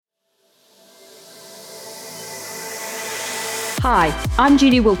Hi, I'm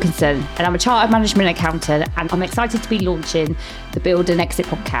Julie Wilkinson and I'm a chartered management accountant, and I'm excited to be launching the Build and Exit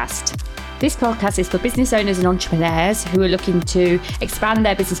podcast. This podcast is for business owners and entrepreneurs who are looking to expand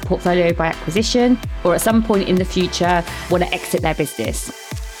their business portfolio by acquisition, or at some point in the future want to exit their business.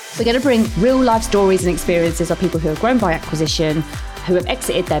 We're going to bring real life stories and experiences of people who have grown by acquisition, who have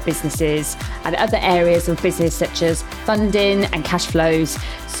exited their businesses, and other areas of business such as funding and cash flows.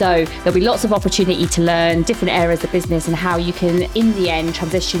 So there'll be lots of opportunity to learn different areas of business and how you can, in the end,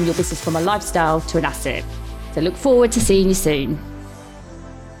 transition your business from a lifestyle to an asset. So look forward to seeing you soon.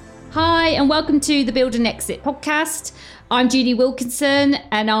 Hi, and welcome to the Build and Exit podcast. I'm Julie Wilkinson,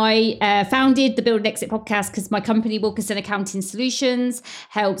 and I founded the Build and Exit podcast because my company, Wilkinson Accounting Solutions,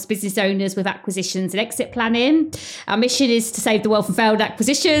 helps business owners with acquisitions and exit planning. Our mission is to save the world from failed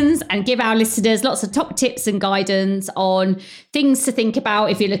acquisitions and give our listeners lots of top tips and guidance on things to think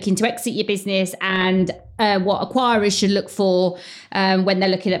about if you're looking to exit your business, and what acquirers should look for when they're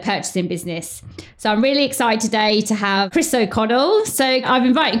looking at purchasing business. So I'm really excited today to have Chris O'Connell. So I've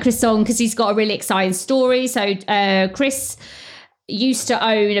invited Chris on because he's got a really exciting story. So Chris used to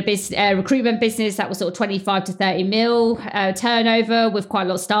own a recruitment business that was sort of 25 to 30 mil turnover with quite a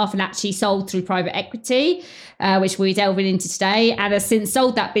lot of staff, and actually sold through private equity, which we're delving into today, and has since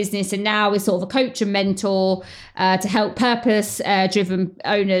sold that business and now is sort of a coach and mentor to help purpose driven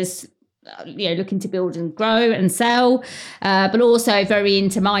owners looking to build and grow and sell, but also very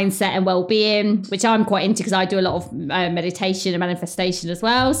into mindset and well-being, which I'm quite into because I do a lot of meditation and manifestation as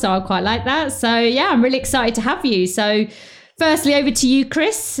well. So I quite like that. So yeah, I'm really excited to have you. So firstly, over to you,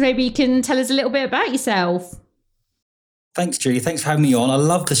 Chris. Maybe you can tell us a little bit about yourself. Thanks, Julie. Thanks for having me on. I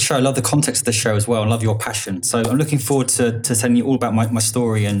love the show. I love the context of the show as well. I love your passion. So I'm looking forward to telling you all about my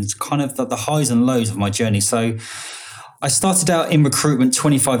story and kind of the highs and lows of my journey. So I started out in recruitment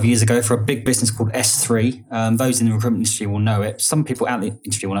 25 years ago for a big business called S3. Those in the recruitment industry will know it. Some people out in the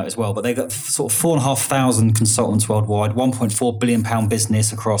industry will know it as well, but they got sort of 4,500 consultants worldwide, £1.4 billion pound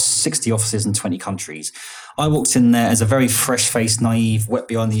business across 60 offices in 20 countries. I walked in there as a very fresh-faced, naive, wet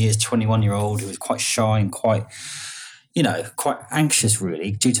behind the ears 21-year-old who was quite shy and quite anxious,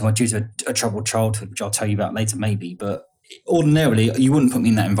 really, due to a troubled childhood, which I'll tell you about later maybe, but ordinarily you wouldn't put me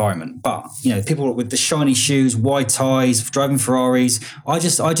in that environment. But people with the shiny shoes, white ties, driving Ferraris, I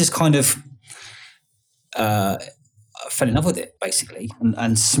just kind of fell in love with it basically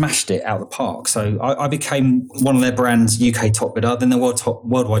and smashed it out of the park. So I became one of their brands UK top bidder, then the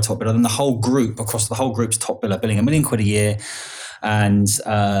worldwide top bidder, then the whole group, across the whole group's top bidder, billing £1 million a year, and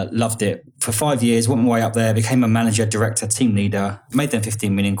loved it for 5 years. Went my way up there, became a manager, director, team leader, made them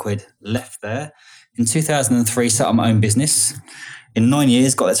 15 million quid, left there. In 2003, set up my own business. In 9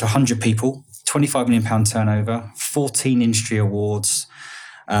 years, got that to 100 people, £25 million turnover, 14 industry awards.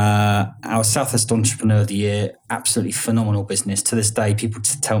 Our Southwest Entrepreneur of the Year, absolutely phenomenal business. To this day, people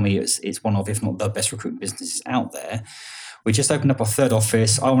tell me it's one of, if not the best recruitment businesses out there. We just opened up our third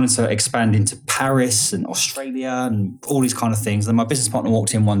office. I wanted to expand into Paris and Australia and all these kind of things. Then my business partner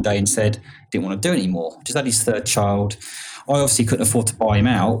walked in one day and said, didn't want to do it anymore. Just had his third child. I obviously couldn't afford to buy him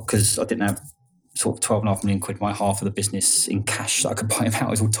out because I didn't have sort of 12.5 million quid, my half of the business in cash that I could buy him out. It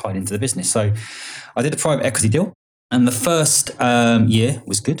was all tied into the business. So I did a private equity deal. And the first year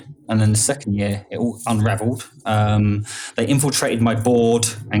was good. And then the second year, it all unraveled. They infiltrated my board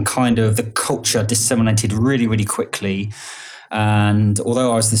and kind of the culture disseminated really, really quickly. And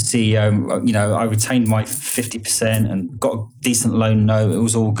although I was the CEO, I retained my 50% and got a decent loan note. It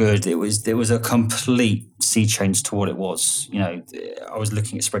was all good. It was a complete sea change to what it was. I was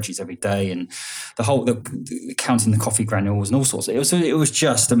looking at spreadsheets every day and the counting the coffee granules and all sorts. It was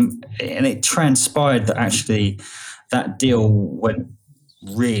just, and it transpired that actually that deal went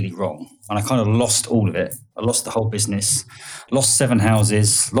really wrong. And I kind of lost all of it. I lost the whole business, lost 7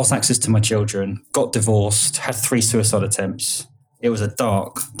 houses, lost access to my children, got divorced, had 3 suicide attempts. It was a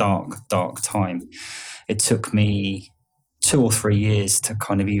dark, dark, dark time. It took me 2 or 3 years to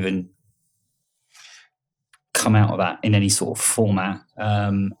kind of even come out of that in any sort of format.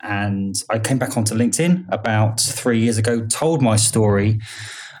 And I came back onto LinkedIn about 3 years ago, told my story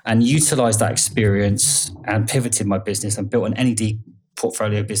and utilized that experience and pivoted my business and built an NED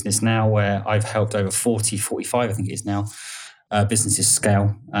portfolio business now where I've helped over 45, I think it is now, businesses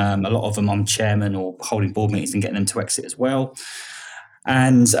scale. A lot of them I'm chairman or holding board meetings and getting them to exit as well.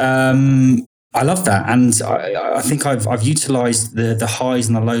 And I love that. And I think I've utilized the highs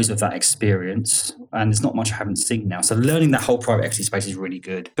and the lows of that experience. And there's not much I haven't seen now. So learning that whole private equity space is really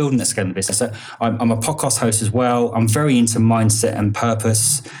good. Building that scale in the business. So I'm a podcast host as well. I'm very into mindset and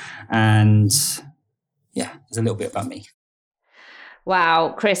purpose. And yeah, there's a little bit about me.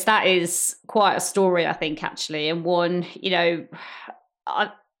 Wow, Chris, that is quite a story, I think, actually. And one,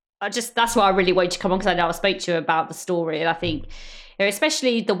 I, that's why I really wanted to come on, because I know I spoke to you about the story. And I think,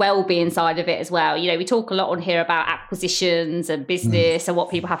 especially the well-being side of it as well. We talk a lot on here about acquisitions and business and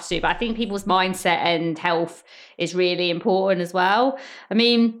what people have to do, but I think people's mindset and health is really important as well. I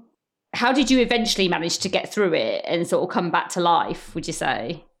mean, how did you eventually manage to get through it and sort of come back to life, would you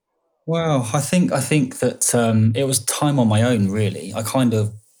say? Well, I think that it was time on my own. Really, I kind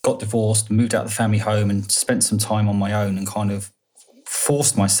of got divorced, moved out of the family home, and spent some time on my own, and kind of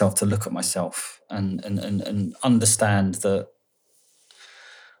forced myself to look at myself and understand that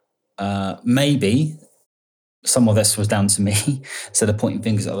maybe some of this was down to me. Instead of pointing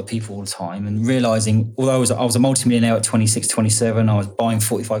fingers at other people all the time, and realizing, although I was a multimillionaire at 26, 27, I was buying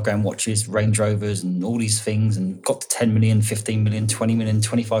 45 grand watches, Range Rovers, and all these things, and got to 10 million, 15 million, 20 million,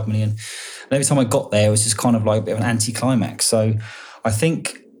 25 million. And every time I got there, it was just kind of like a bit of an anticlimax. So I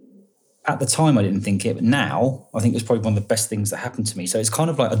think at the time I didn't think it, but now I think it was probably one of the best things that happened to me. So it's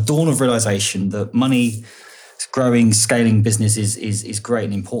kind of like a dawn of realization that money, growing, scaling business is great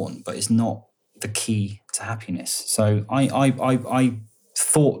and important, but it's not the key to happiness. So I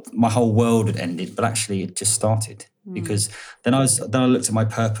thought my whole world had ended, but actually it just started, because then I looked at my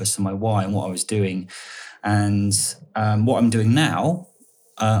purpose and my why and what I was doing, and what I'm doing now.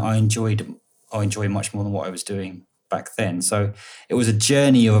 I enjoy much more than what I was doing back then. So it was a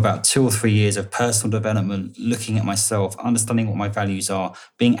journey of about 2 or 3 years of personal development, looking at myself, understanding what my values are,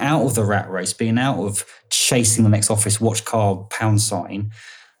 being out of the rat race, being out of chasing the next office watch car pound sign,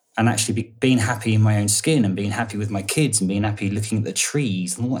 and actually being happy in my own skin, and being happy with my kids, and being happy looking at the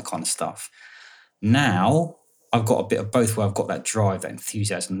trees and all that kind of stuff. Now I've got a bit of both, where I've got that drive, that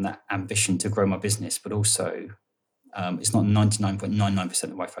enthusiasm, that ambition to grow my business, but also it's not 99.99%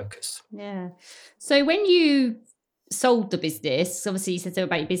 of my focus. Yeah. So when you sold the business, obviously you said so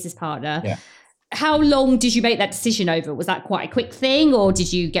about your business partner. Yeah. How long did you make that decision over? Was that quite a quick thing, or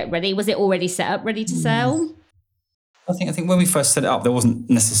did you get ready? Was it already set up, ready to sell? I think when we first set it up, there wasn't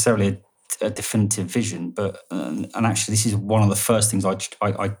necessarily a definitive vision, but and actually, this is one of the first things I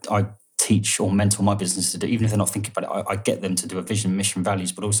teach or mentor my business to do. Even if they're not thinking about it, I get them to do a vision, mission,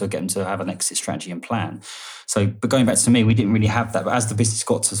 values, but also get them to have an exit strategy and plan. So, but going back to me, we didn't really have that. But as the business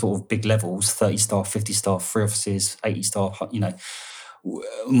got to sort of big levels, 30 staff, 50 staff, 3 offices, 80 staff,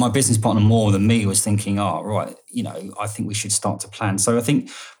 my business partner more than me was thinking, right, I think we should start to plan. So I think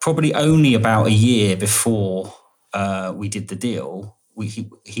probably only about a year before we did the deal, we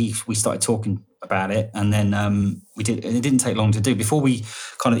started talking about it, and then we did. And it didn't take long to do. Before we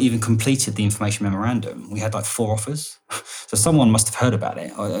kind of even completed the information memorandum, we had like 4 offers. So someone must have heard about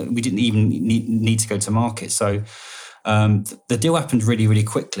it. We didn't even need to go to market. So the deal happened really, really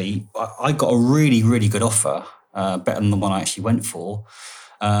quickly. I got a really, really good offer, better than the one I actually went for.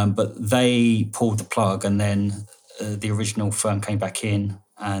 But they pulled the plug, and then the original firm came back in,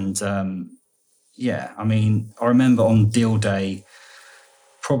 and I remember on deal day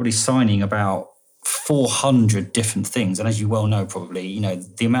probably signing about 400 different things. And as you well know, probably,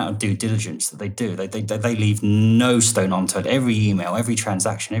 the amount of due diligence that they do, they leave no stone unturned. Every email, every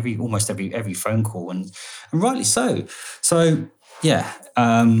transaction, almost every phone call, and rightly so. So, it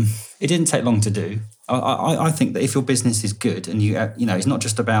didn't take long to do. I think that if your business is good, and it's not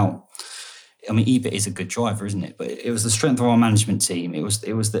just about, EBIT is a good driver, isn't it? But it was the strength of our management team. It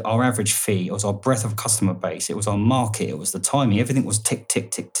was our average fee. It was our breadth of customer base. It was our market. It was the timing. Everything was tick,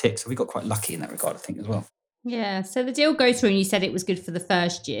 tick, tick, tick. So we got quite lucky in that regard, I think, as well. Yeah. So the deal goes through, and you said it was good for the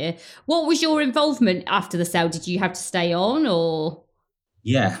first year. What was your involvement after the sale? Did you have to stay on, or?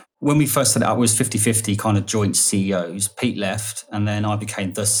 Yeah. When we first set it up, it was 50-50 kind of joint CEOs. Pete left, and then I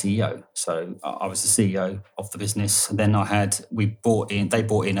became the CEO. So I was the CEO of the business. And then they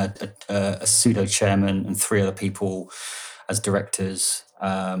brought in a pseudo chairman and 3 other people as directors,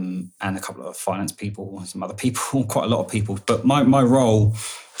 and a couple of finance people and some other people, quite a lot of people. But my role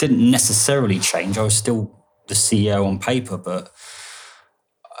didn't necessarily change. I was still the CEO on paper, but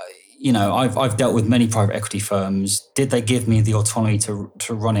I've dealt with many private equity firms. Did they give me the autonomy to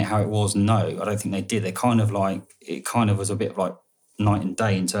run it how it was? No, I don't think they did. It kind of was a bit of like night and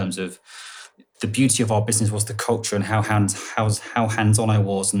day in terms of the beauty of our business was the culture and how hands-on I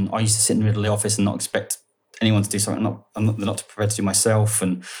was. And I used to sit in the middle of the office and not expect anyone to do something I'm not prepared to do myself,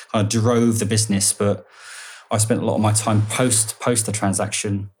 and kind of drove the business. But I spent a lot of my time post the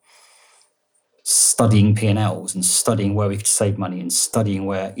transaction studying P&Ls and studying where we could save money and studying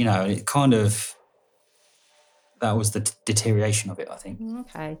where, it kind of, that was the deterioration of it, I think.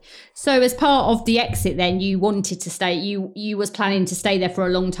 Okay. So as part of the exit then, you wanted to stay, you was planning to stay there for a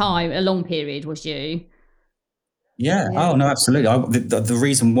long time, a long period, was you? Yeah. Oh no, absolutely. The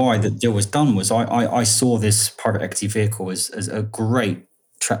reason why the deal was done was I saw this private equity vehicle as a great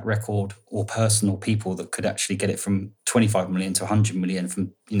track record or personal people that could actually get it from 25 million to 100 million,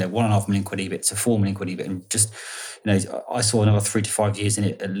 from 1.5 million quid EBIT to 4 million quid EBIT, and just I saw another 3 to 5 years in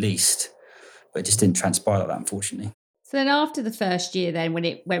it at least, but it just didn't transpire like that, unfortunately. So then after the first year, then when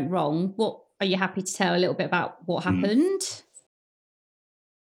it went wrong, what are you happy to tell a little bit about what happened?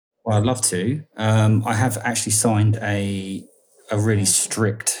 Well, I'd love to. I have actually signed a really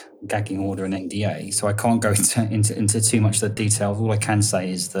strict gagging order and NDA, so I can't go into too much of the details. All I can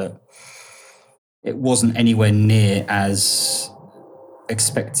say is that it wasn't anywhere near as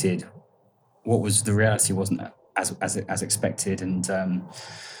expected. What was the reality wasn't as expected, and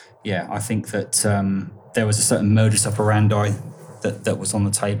I think that there was a certain modus operandi that was on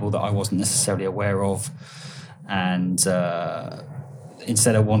the table that I wasn't necessarily aware of, and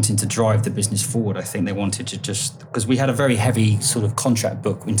instead of wanting to drive the business forward, I think they wanted to just, because we had a very heavy sort of contract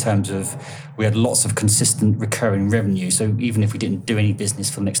book in terms of we had lots of consistent recurring revenue. So even if we didn't do any business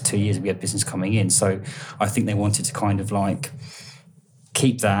for the next 2 years, we had business coming in. So I think they wanted to kind of like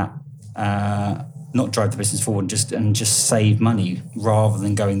keep that, not drive the business forward and just save money rather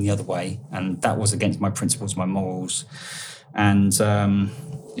than going the other way. And that was against my principles, my morals. And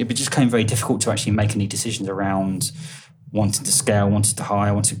it just became very difficult to actually make any decisions around wanting to scale, wanted to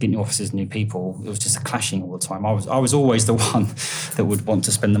hire, wanted to get new offices, new people. It was just a clashing all the time. I was always the one that would want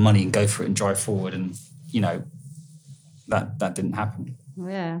to spend the money and go for it and drive forward, and that didn't happen.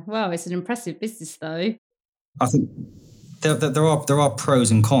 Yeah, well, it's an impressive business though. I think there are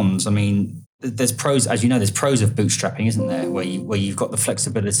pros and cons. I mean, there's pros, as you know, there's pros of bootstrapping, isn't there? Where you've got the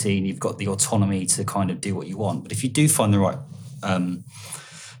flexibility and you've got the autonomy to kind of do what you want. But if you do find the right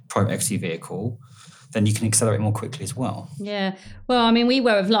private equity vehicle, then you can accelerate more quickly as well. Yeah. Well, I mean, we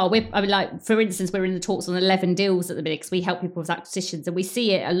were with Lyle. For instance, we're in the talks on 11 deals at the minute because we help people with acquisitions, and we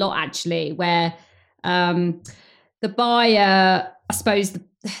see it a lot actually where the buyer, I suppose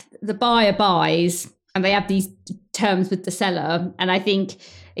the buyer buys and they have these terms with the seller. And I think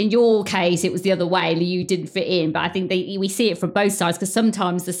in your case, it was the other way. You didn't fit in, but I think we see it from both sides because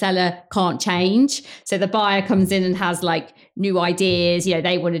sometimes the seller can't change. So the buyer comes in and has like new ideas.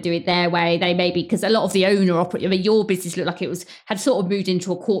 They want to do it their way. They maybe, because a lot of the owner your business looked like had sort of moved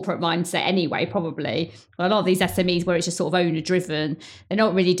into a corporate mindset anyway, probably. A lot of these SMEs where it's just sort of owner driven, they're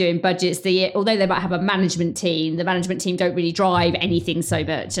not really doing budgets. Although they might have a management team, the management team don't really drive anything so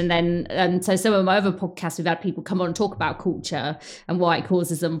much. And then, so some of my other podcasts, we've had people come on and talk about culture and why it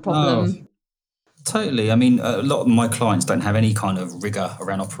causes them a problem. Oh, totally. I mean, a lot of my clients don't have any kind of rigor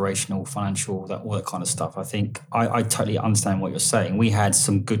around operational, financial, all that kind of stuff. I think I totally understand what you're saying. We had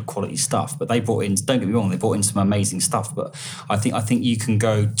some good quality stuff, but they brought in, don't get me wrong, they brought in some amazing stuff. But I think you can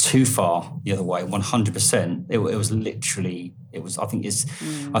go too far the other way, 100%.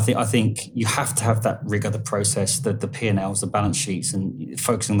 I think you have to have that rigor, the process, the P&Ls, the balance sheets, and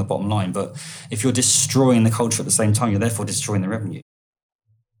focusing on the bottom line. But if you're destroying the culture at the same time, you're therefore destroying the revenue.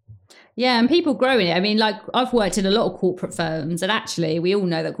 Yeah, and people growing it. I mean, like I've worked in a lot of corporate firms, and actually we all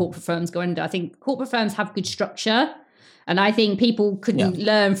know that corporate firms go under. I think corporate firms have good structure, and I think people could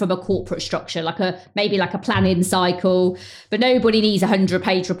learn from a corporate structure, maybe like a planning cycle, but nobody needs a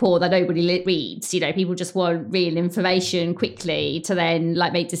 100-page report that nobody reads. People just want real information quickly to then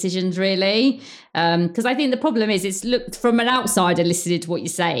like make decisions really. Because I think the problem is it's looked from an outsider listening to what you're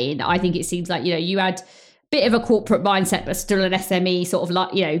saying. I think it seems like, you had a bit of a corporate mindset, but still an SME sort of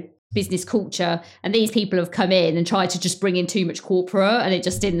like, business culture, and these people have come in and tried to just bring in too much corporate, and it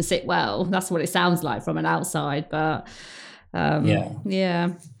just didn't sit well. That's what it sounds like from an outside, but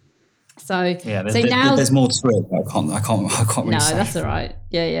yeah. So now there's more to it. I can't really say. No, that's all right.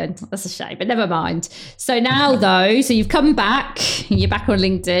 Yeah, that's a shame, but never mind. So now though, so you've come back, you're back on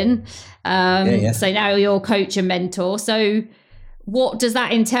LinkedIn. So now you're coach and mentor. So what does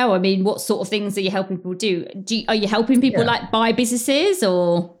that entail? I mean, what sort of things are you helping people do? Are you helping people like buy businesses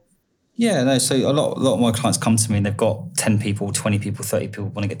or? Yeah, no, so a lot of my clients come to me and they've got 10 people, 20 people, 30 people,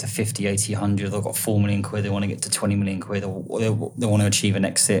 want to get to 50, 80, 100. They've got 4 million quid, they want to get to 20 million quid, or they want to achieve an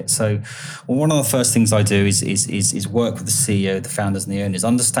exit. So one of the first things I do is work with the CEO, the founders and the owners,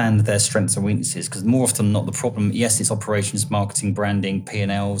 understand their strengths and weaknesses, because more often than not the problem, yes, it's operations, marketing, branding,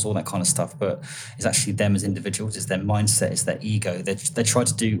 P&Ls, all that kind of stuff, but it's actually them as individuals, it's their mindset, it's their ego. They try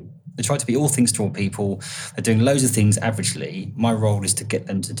to be all things to all people. They're doing loads of things averagely. My role is to get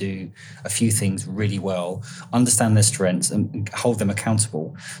them to do a few things really well, understand their strengths and hold them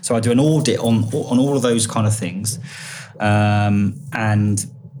accountable. So I do an audit on all of those kind of things, and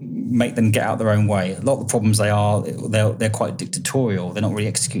make them get out their own way. A lot of the problems they're quite dictatorial. They're not really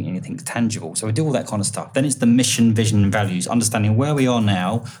executing anything tangible. So we do all that kind of stuff. Then it's the mission, vision, and values, understanding where we are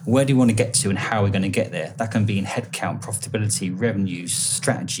now, where do we want to get to, and how we're going to get there. That can be in headcount, profitability, revenues,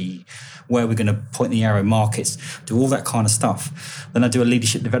 strategy, where we're going to point the arrow, markets, do all that kind of stuff. Then I do a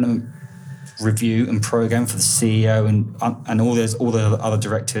leadership development review and program for the CEO and all the other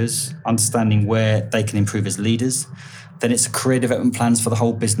directors, understanding where they can improve as leaders. Then it's career development plans for the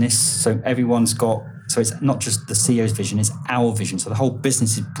whole business. So so it's not just the CEO's vision, it's our vision. So the whole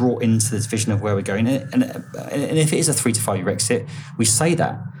business is brought into this vision of where we're going. And if it is a 3 to 5 year exit, we say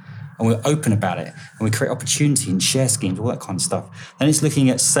that and we're open about it and we create opportunity and share schemes, all that kind of stuff. Then it's looking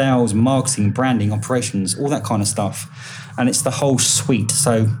at sales, marketing, branding, operations, all that kind of stuff. And it's the whole suite.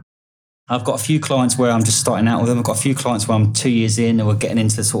 So I've got a few clients where I'm just starting out with them. I've got a few clients where I'm 2 years in and we're getting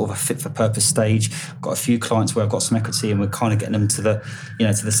into sort of a fit for purpose stage. I've got a few clients where I've got some equity and we're kind of getting them to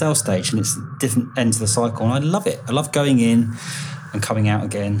the sales stage, and it's different ends of the cycle. And I love it. I love going in and coming out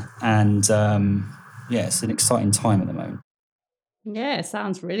again. And it's an exciting time at the moment. Yeah, it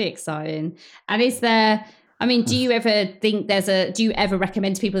sounds really exciting. And do you ever think do you ever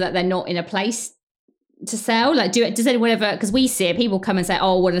recommend to people that they're not in a place to sell? Like, does anyone ever, because we see it, people come and say,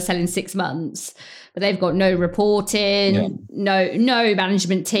 oh, I want to sell in 6 months, but they've got no reporting, no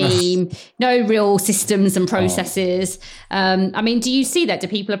management team, no real systems and processes. Do you see that? Do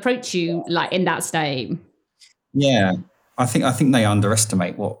people approach you like in that state? Yeah, I think they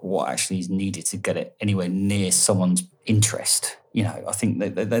underestimate what actually is needed to get it anywhere near someone's interest. I think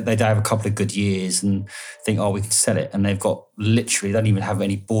they have a couple of good years and think, oh, we can sell it, and they've got literally, they don't even have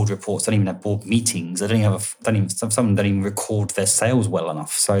any board reports, they don't even have board meetings, they don't even record their sales well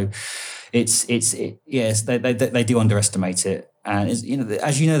enough. So they do underestimate it. And as you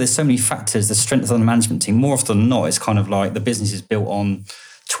know, there's so many factors. The strength of the management team, more often than not, it's kind of like the business is built on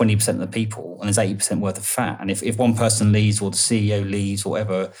 20% of the people and there's 80% worth of fat. And if one person leaves or the CEO leaves or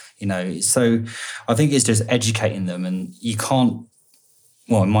whatever, so I think it's just educating them. And you can't,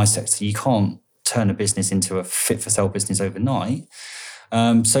 in my sector, you can't turn a business into a fit for sale business overnight.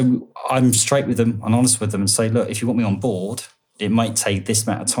 So I'm straight with them, I'm honest with them and say, look, if you want me on board, it might take this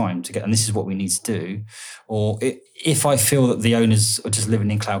amount of time to get, and this is what we need to do. Or if I feel that the owners are just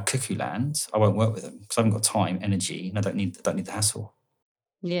living in cloud cuckoo land, I won't work with them because I haven't got time, energy, and I don't need the hassle.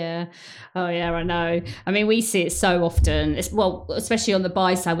 Yeah. Oh, yeah, I know. We see it so often, especially on the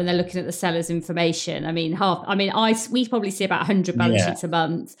buy side when they're looking at the seller's information. We probably see about 100 balance sheets a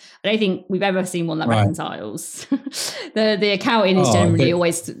month. I don't think we've ever seen one that reconciles. The accounting is generally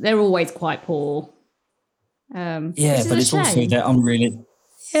they're always quite poor. But it's also their unrealistic.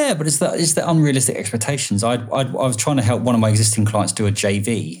 Yeah, but it's the unrealistic expectations. I was trying to help one of my existing clients do a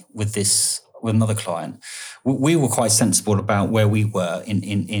JV with another client. We were quite sensible about where we were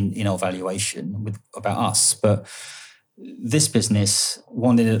in our valuation about us, but this business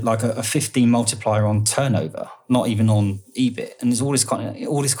wanted like a 15 multiplier on turnover, not even on EBIT. And there's all this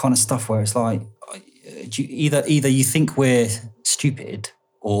kind of stuff where it's like, either you think we're stupid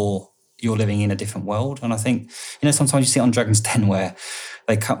or you're living in a different world. And I think, sometimes you see it on Dragon's Den where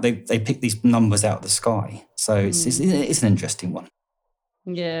they pick these numbers out of the sky. So it's an interesting one.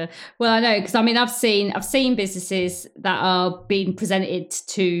 Yeah, well, I know, because I've seen businesses that are being presented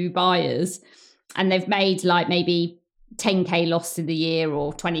to buyers and they've made like maybe 10k loss in the year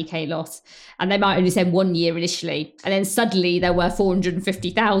or 20k loss, and they might only say 1 year initially, and then suddenly there were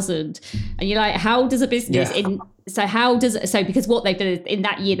 450,000, and you're like, how does a business because what they've done is in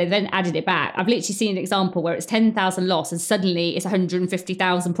that year they then added it back. I've literally seen an example where it's 10,000 loss and suddenly it's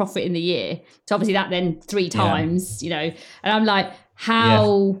 150,000 profit in the year. So obviously that then 3 times, and I'm like,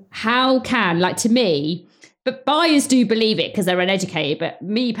 how can, like, to me, but buyers do believe it because they're uneducated. But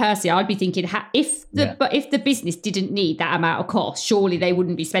me personally, I'd be thinking, if the business didn't need that amount of cost, surely they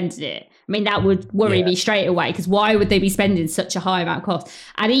wouldn't be spending it. That would worry me straight away, because why would they be spending such a high amount of cost?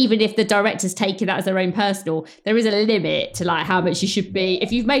 And even if the director's taking that as their own personal, there is a limit to like how much you should be.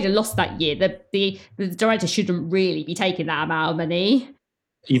 If you've made a loss that year, the director shouldn't really be taking that amount of money.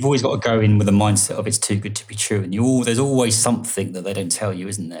 You've always got to go in with a mindset of it's too good to be true, and there's always something that they don't tell you,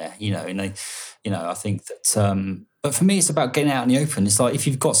 isn't there? I think that. But for me, it's about getting out in the open. It's like if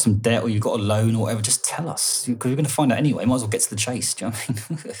you've got some debt or you've got a loan or whatever, just tell us, because you're going to find out anyway. Might as well get to the chase. Do you know what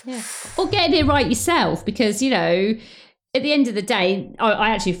I mean? Yeah, or getting it right yourself, because at the end of the day,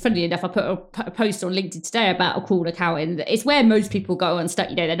 I actually, funnily enough, I put a post on LinkedIn today about a call accounting. It's where most people go and start,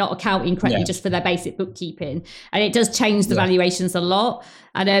 they're not accounting correctly just for their basic bookkeeping. And it does change the valuations a lot.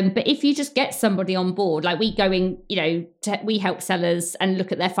 And but if you just get somebody on board, like we go in, we help sellers and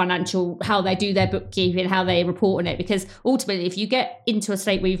look at their financial, how they do their bookkeeping, how they report on it. Because ultimately, if you get into a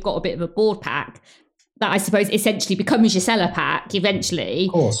state where you've got a bit of a board pack, that I suppose essentially becomes your seller pack eventually,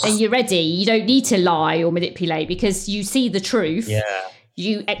 and you're ready. You don't need to lie or manipulate because you see the truth. Yeah.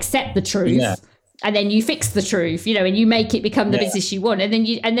 You accept the truth, and then you fix the truth. And you make it become the business you want. And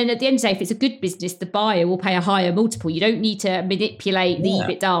then at the end of the day, if it's a good business, the buyer will pay a higher multiple. You don't need to manipulate the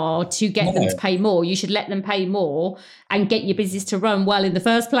EBITDA to get them to pay more. You should let them pay more and get your business to run well in the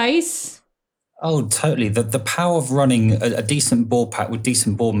first place. Oh, totally. The power of running a decent board pack with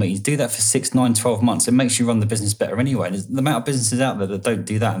decent board meetings, do that for 6, 9, 12 months. It makes you run the business better anyway. There's the amount of businesses out there that don't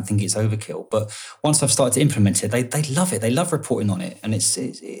do that and think it's overkill. But once I've started to implement it, they love it. They love reporting on it. And as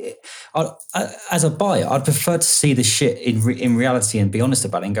a buyer, I'd prefer to see the shit in reality and be honest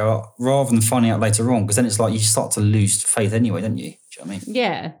about it and go, rather than finding out later on, because then it's like you start to lose faith anyway, don't you? Do you know what I mean?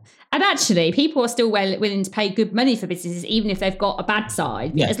 Yeah. And actually, people are still willing to pay good money for businesses, even if they've got a bad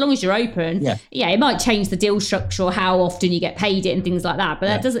side. As long as you're open. It might change the deal structure or how often you get paid it and things like that. But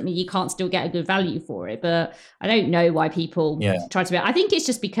that doesn't mean you can't still get a good value for it. But I don't know why people try to be. I think it's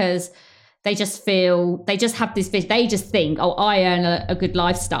just because they just have this vision. They just think, oh, I earn a good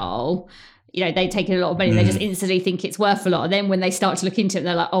lifestyle. They take in a lot of money. They just instantly think it's worth a lot. And then when they start to look into it,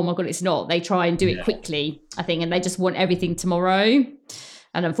 they're like, oh my God, it's not. They try and do it quickly, I think. And they just want everything tomorrow.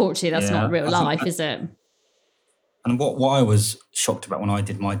 And unfortunately, that's not real life, is it? And what I was shocked about when I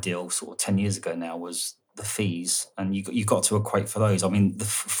did my deal sort of 10 years ago now was the fees. And you got to equate for those. I mean, the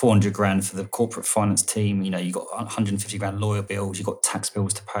 400 grand for the corporate finance team, you got 150 grand lawyer bills, you've got tax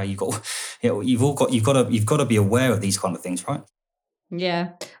bills to pay, you've got to be aware of these kind of things, right? Yeah.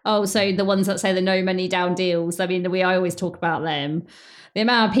 Oh, so the ones that say the no money down deals, I mean, I always talk about them. The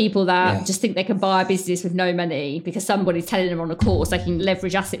amount of people that just think they can buy a business with no money because somebody's telling them on a course they can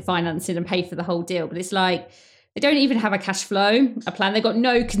leverage asset financing and pay for the whole deal. But it's like they don't even have a cash flow, a plan. They've got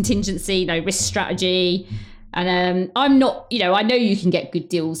no contingency, no risk strategy. And I'm not, I know you can get good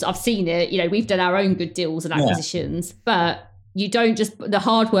deals. I've seen it. We've done our own good deals and acquisitions, but you don't the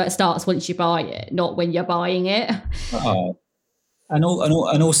hard work starts once you buy it, not when you're buying it. Oh. And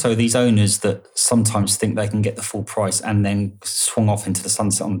also these owners that sometimes think they can get the full price and then swung off into the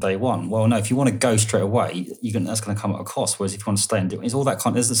sunset on day one. Well, no, if you want to go straight away, that's going to come at a cost. Whereas if you want to stay and do it, it's all that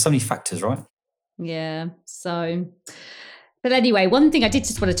there's so many factors, right? Yeah. So, but anyway, one thing I did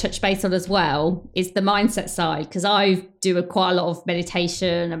just want to touch base on as well is the mindset side, because I do quite a lot of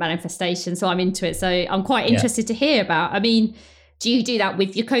meditation and manifestation. So I'm into it. So I'm quite interested to hear about, do you do that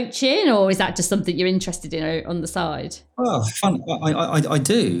with your coaching, or is that just something you're interested in on the side? Oh, fun. I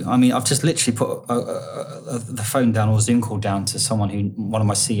do. I've just literally put the phone down or Zoom call down to one of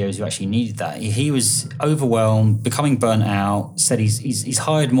my CEOs who actually needed that. He was overwhelmed, becoming burnt out, said he's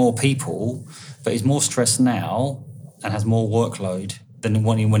hired more people, but he's more stressed now and has more workload than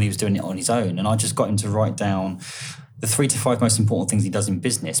when he was doing it on his own. And I just got him to write down the 3 to 5 most important things he does in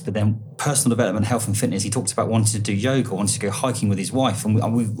business, but then personal development, health and fitness. He talked about wanting to do yoga, wanting to go hiking with his wife. And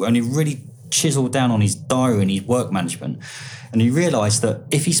we only really chiseled down on his diary and his work management. And he realized that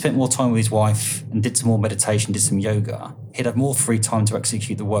if he spent more time with his wife and did some more meditation, did some yoga, he'd have more free time to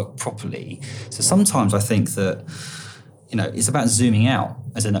execute the work properly. So sometimes I think that, it's about zooming out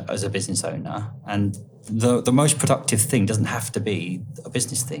as a business owner. And the most productive thing doesn't have to be a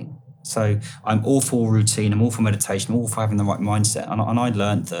business thing. So I'm all for routine, I'm all for meditation, I'm all for having the right mindset. And I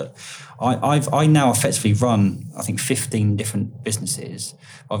learned that I now effectively run, I think, 15 different businesses.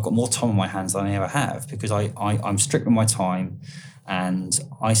 I've got more time on my hands than I ever have because I'm strict with my time, and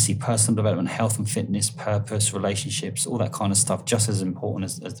I see personal development, health and fitness, purpose, relationships, all that kind of stuff just as important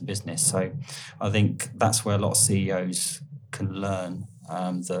as the business. So I think that's where a lot of CEOs can learn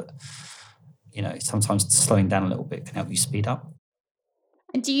that, sometimes slowing down a little bit can help you speed up.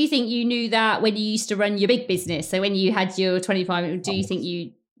 And do you think you knew that when you used to run your big business? So when you had your 25, do you think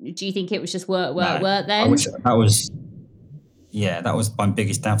it was just work then? That was my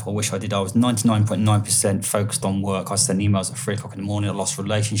biggest downfall. I wish I did. I was 99.9% focused on work. I sent emails at 3 o'clock in the morning. I lost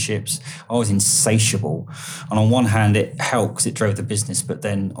relationships. I was insatiable. And on one hand, it helped because it drove the business. But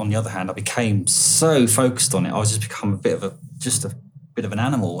then on the other hand, I became so focused on it. I was just become a bit of an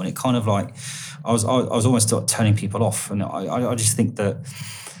animal. And it kind of like, I was almost turning people off. And I just think that,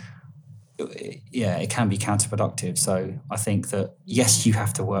 it can be counterproductive. So I think that, yes, you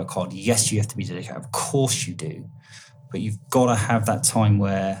have to work hard. Yes, you have to be dedicated. Of course you do. But you've got to have that time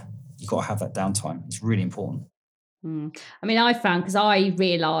where you've got to have that downtime. It's really important. I mean, I found, because I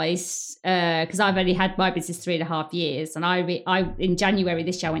realised, because I've only had my business 3.5 years, and I in January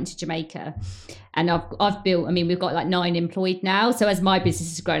this year I went to Jamaica, and I've built. I mean, we've got like 9 employed now. So as my business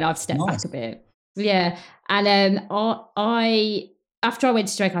has grown, I've stepped back a bit. Yeah, and I after I went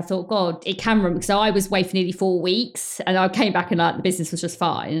to Jamaica, I thought, God, it can run, because I was away for nearly 4 weeks, and I came back and like the business was just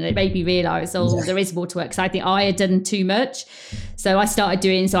fine, and it made me realise, there is more to work, because I think I had done too much. So I started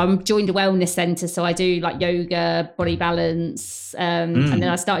doing, I'm joined a wellness centre, so I do like yoga, body balance, and then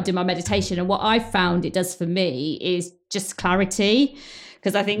I started doing my meditation. And what I found it does for me is just clarity,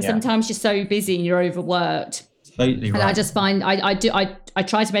 because I think sometimes you're so busy and you're overworked. Totally right. And I just find I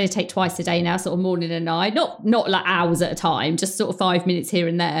try to meditate twice a day now, sort of morning and night, not like hours at a time, just sort of 5 minutes here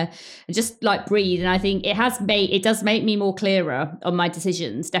and there, and just like breathe. And I think it does make me more clearer on my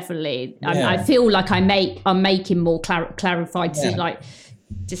decisions. Definitely, I feel like I'm making more clarified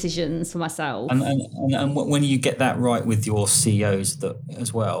decisions for myself. And when you get that right with your CEOs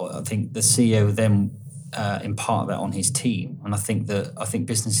as well, I think the CEO then impart that on his team. And I think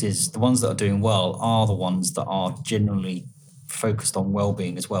businesses, the ones that are doing well, are the ones that are generally focused on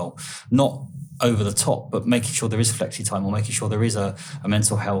well-being as well, not over the top, but making sure there is flexi time, or making sure there is a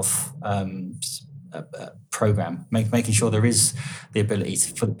mental health program, making sure there is the ability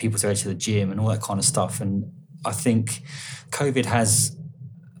for people to go to the gym and all that kind of stuff. And I think COVID has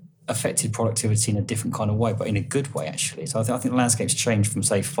affected productivity in a different kind of way, but in a good way, actually. So I think the landscape's changed from,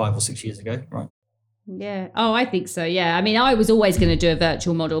 say, 5 or 6 years ago, right? Yeah. Oh, I think so. Yeah. I mean, I was always going to do a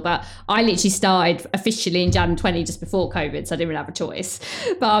virtual model, but I literally started officially in Jan 20 just before COVID, so I didn't really have a choice.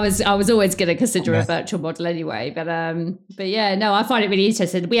 But I was always going to consider a virtual model anyway. But yeah, no, I find it really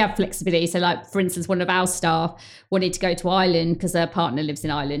interesting. We have flexibility. So, like, for instance, one of our staff wanted to go to Ireland because her partner lives in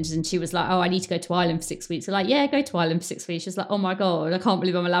Ireland, and she was like, "Oh, I need to go to Ireland for 6 weeks." So, like, yeah, go to Ireland for 6 weeks. She's like, "Oh my God, I can't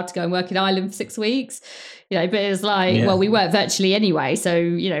believe I'm allowed to go and work in Ireland for 6 weeks." You know, but it's like, well, we work virtually anyway. So,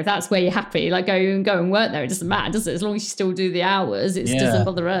 you know, if that's where you're happy, like go and work there. It doesn't matter, does it? As long as you still do the hours, it doesn't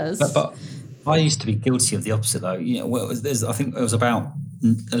bother us. But I used to be guilty of the opposite, though. You know, I think it was about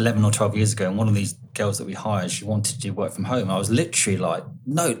 11 or 12 years ago, and one of these girls that we hired, she wanted to do work from home. I was literally like,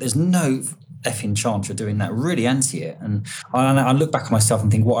 no, there's no effing chance you're doing that. Really anti it. And I look back at myself and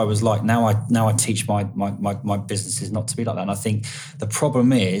think what I was like. Now I teach my businesses not to be like that. And I think the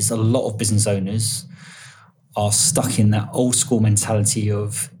problem is a lot of business owners are stuck in that old school mentality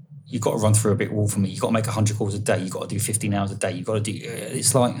of, you've got to run through a brick wall for me. You've got to make 100 calls a day. You've got to do 15 hours a day. You've got to do.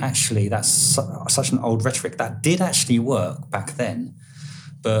 It's like, actually, that's such an old rhetoric. That did actually work back then,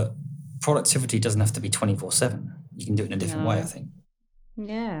 but productivity doesn't have to be 24/7. You can do it in a different way, I think.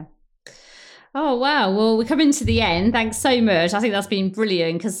 Yeah. Oh, wow. Well, we're coming to the end. Thanks so much. I think that's been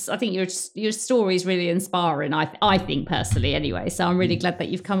brilliant, because I think your story is really inspiring, I think, personally, anyway. So I'm really glad that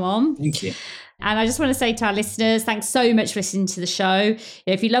you've come on. Thank you. And I just want to say to our listeners, thanks so much for listening to the show.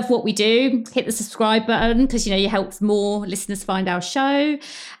 If you love what we do, hit the subscribe button, because, you helps more listeners find our show.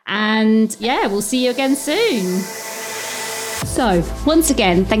 And yeah, we'll see you again soon. So, once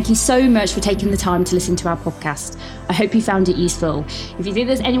again, thank you so much for taking the time to listen to our podcast. I hope you found it useful. If you think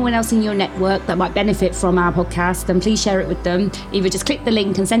there's anyone else in your network that might benefit from our podcast, then please share it with them. Either just click the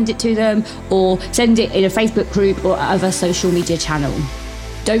link and send it to them, or send it in a Facebook group or other social media channel.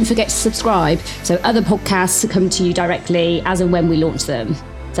 Don't forget to subscribe so other podcasts come to you directly as and when we launch them.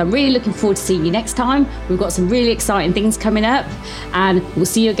 So I'm really looking forward to seeing you next time. We've got some really exciting things coming up, and we'll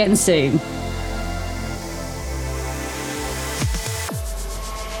see you again soon.